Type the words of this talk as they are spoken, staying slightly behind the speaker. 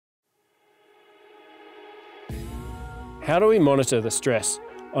How do we monitor the stress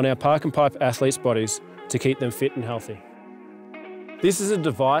on our park and pipe athletes' bodies to keep them fit and healthy? This is a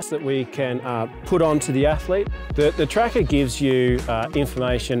device that we can put onto the athlete. The tracker gives you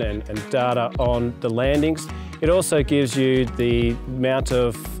information and data on the landings. It also gives you the amount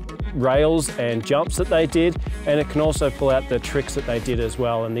of rails and jumps that they did, and it can also pull out the tricks that they did as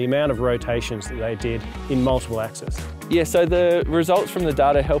well and the amount of rotations that they did in multiple axes. Yeah, so the results from the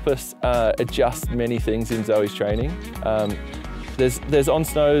data help us adjust many things in Zoe's training. There's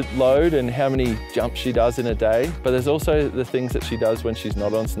on-snow load and how many jumps she does in a day, but there's also the things that she does when she's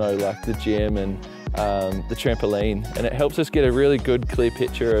not on snow, like the gym and the trampoline, and it helps us get a really good, clear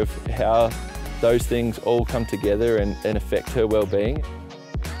picture of how those things all come together and affect her well-being.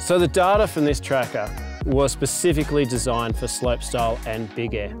 So the data from this tracker was specifically designed for slopestyle and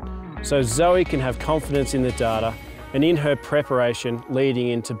big air. So Zoe can have confidence in the data and in her preparation leading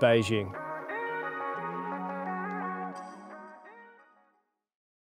into Beijing.